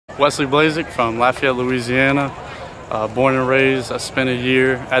Wesley Blazek from Lafayette, Louisiana. Born and raised. I spent a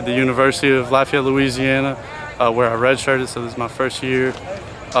year at the University of Lafayette, Louisiana, where I redshirted, so this is my first year.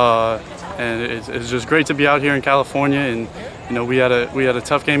 And it's just great to be out here in California. And you know, we had a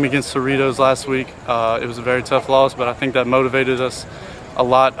tough game against Cerritos last week. It was a very tough loss, but I think that motivated us a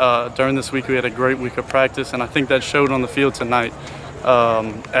lot during this week. We had a great week of practice, and I think that showed on the field tonight.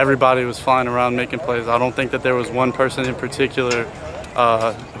 Everybody was flying around making plays. I don't think that there was one person in particular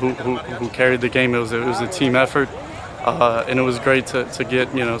who carried the game. It was a team effort, and it was great to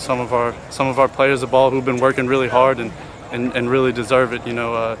get, you know, some of our players the ball who've been working really hard and really deserve it. You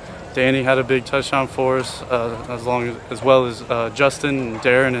know, Danny had a big touchdown for us, as well as Justin and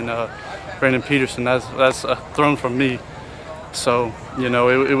Darren and Branden Peterson. That's thrown from me. So, you know,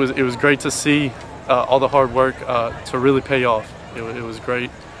 it was great to see all the hard work to really pay off. It was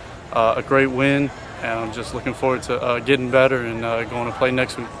great, a great win, and I'm just looking forward to getting better and going to play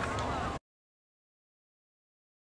next week.